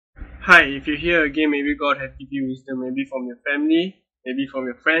Hi, if you're here again, maybe God has given you wisdom, maybe from your family, maybe from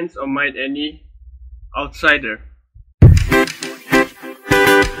your friends, or might any outsider.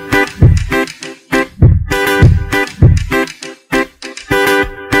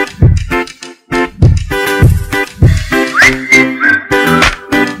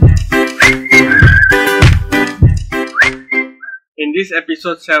 In this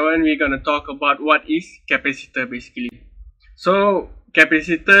episode 7, we're gonna talk about what is capacitor basically. So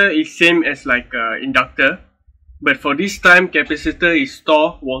capacitor is same as like inductor, but for this time capacitor is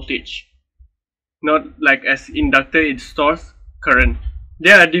store voltage, not like as inductor it stores current.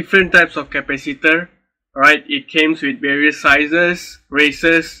 There are different types of capacitor, right? It comes with various sizes,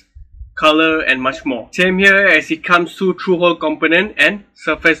 races, color and much more. Same here as it comes to through hole component and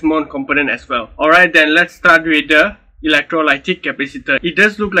surface mount component as well. Alright, then let's start with the electrolytic capacitor. It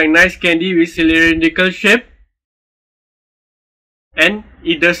does look like nice candy with cylindrical shape, and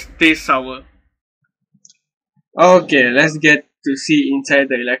it does taste sour. Okay, let's get to see inside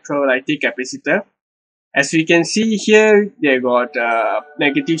the electrolytic capacitor. As we can see here, they got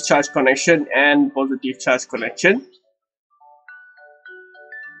negative charge connection and positive charge connection.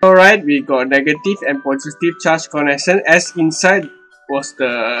 Alright, we got negative and positive charge connection, as inside was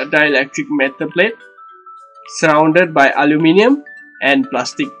the dielectric metal plate surrounded by aluminium and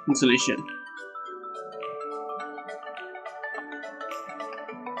plastic insulation.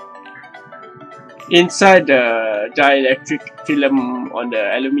 Inside the dielectric film on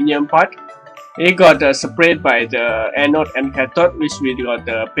the aluminium part, it got separated by the anode and cathode, which we got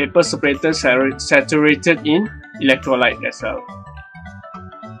the paper separator saturated in electrolyte as well.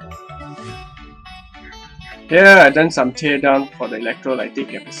 Here I done some tear down for the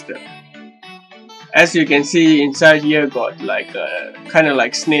electrolytic capacitor. As you can see, inside here got like a kind of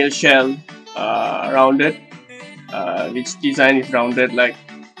like snail shell rounded, which design is rounded like,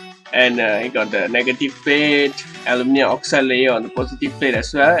 and it got the negative plate, aluminum oxide layer on the positive plate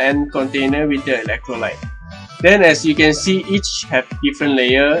as well, and container with the electrolyte. Then as you can see, each have different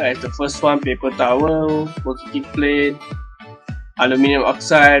layer. As the first one, paper towel, positive plate, aluminum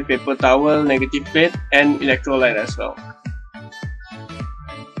oxide, paper towel, negative plate, and electrolyte as well.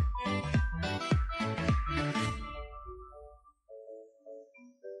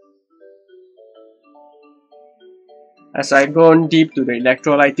 As I go on deep to the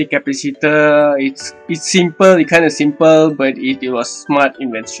electrolytic capacitor, it's simple, it's kind of simple, but it was smart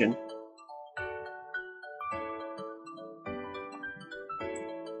invention.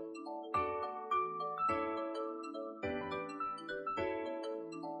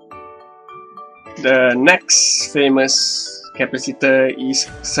 The next famous capacitor is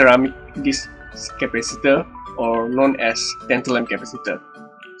ceramic disc capacitor, or known as tantalum capacitor.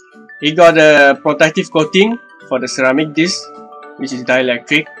 It got a protective coating for the ceramic disc, which is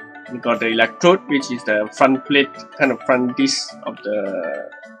dielectric. We got the electrode, which is the front plate, kind of front disc of the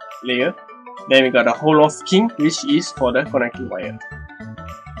layer. Then we got a hole-off king, which is for the connecting wire.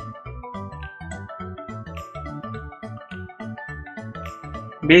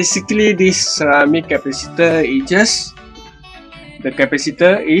 Basically, this ceramic capacitor is just the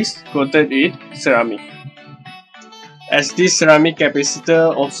capacitor is coated with ceramic. As this ceramic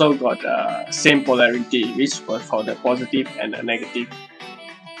capacitor also got same polarity, which was for the positive and the negative.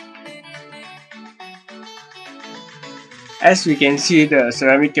 As we can see, the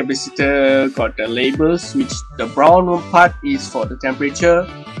ceramic capacitor got the labels, which the brown part is for the temperature.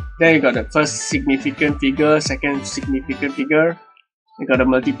 Then you got the first significant figure, second significant figure. We got a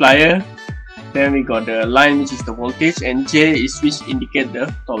multiplier. Then we got the line, which is the voltage, and J is which indicate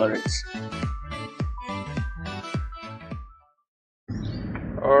the tolerance.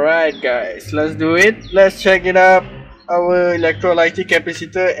 Alright guys, let's do it. Let's check it out. Our electrolytic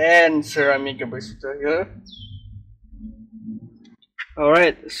capacitor and ceramic capacitor here.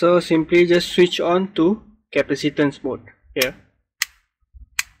 Alright, so simply just switch on to capacitance mode here,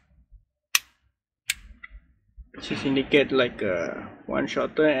 which is indicate like one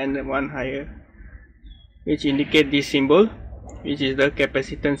shorter and one higher, which indicate this symbol, which is the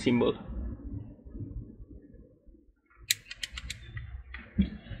capacitance symbol.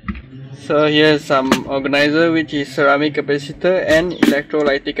 So here's some organizer, which is ceramic capacitor and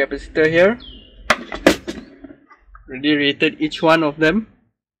electrolytic capacitor here. Already rated each one of them,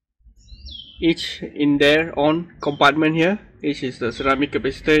 each in their own compartment here. Which is the ceramic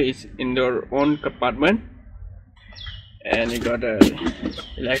capacitor is in their own compartment, and you got a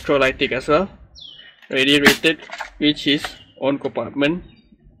electrolytic as well, already rated, which is own compartment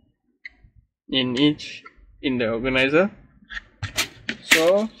in each in the organizer.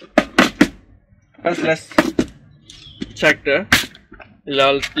 So first let's check the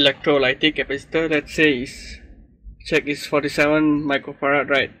electrolytic capacitor. Let's say check is 47 microfarad,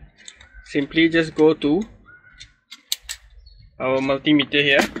 right? Simply just go to our multimeter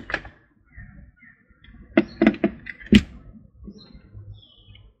here.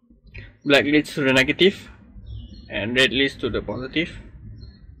 Black leads to the negative and red leads to the positive.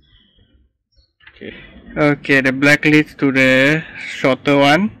 Okay, the black leads to the shorter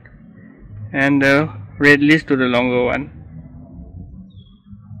one and the red leads to the longer one.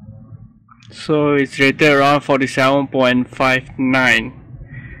 So it's rated around 47.59,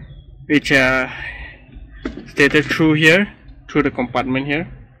 which stated through here, through the compartment here,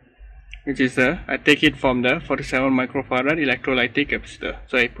 which is I take it from the 47 microfarad electrolytic capacitor.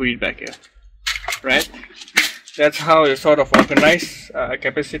 So I put it back here, right? That's how you sort of organize a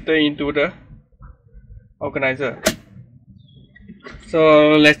capacitor into the organizer.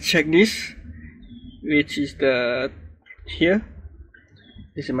 So let's check this, which is the here.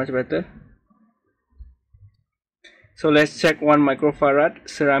 This is much better. So let's check 1 microfarad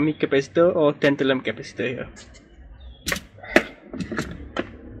ceramic capacitor or tantalum capacitor here.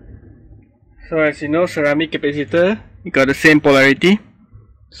 So as you know, ceramic capacitor, you got the same polarity.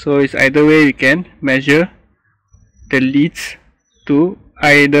 So it's either way we can measure the leads to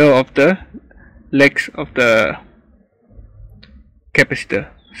either of the legs of the capacitor,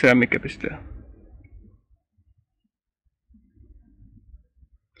 ceramic capacitor.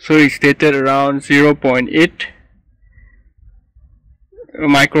 So it's stated around 0.8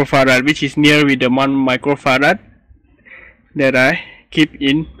 microfarad, which is near with the 1 microfarad that I keep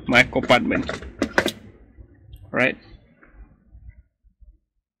in my compartment, right?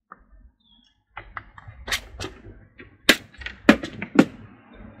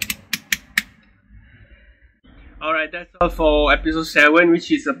 Alright, that's all for episode 7, which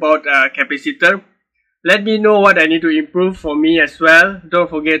is about capacitor. Let me know what I need to improve for me as well. Don't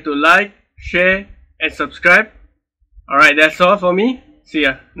forget to like, share and subscribe. Alright, that's all for me. See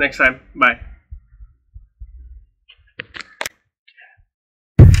ya next time. Bye.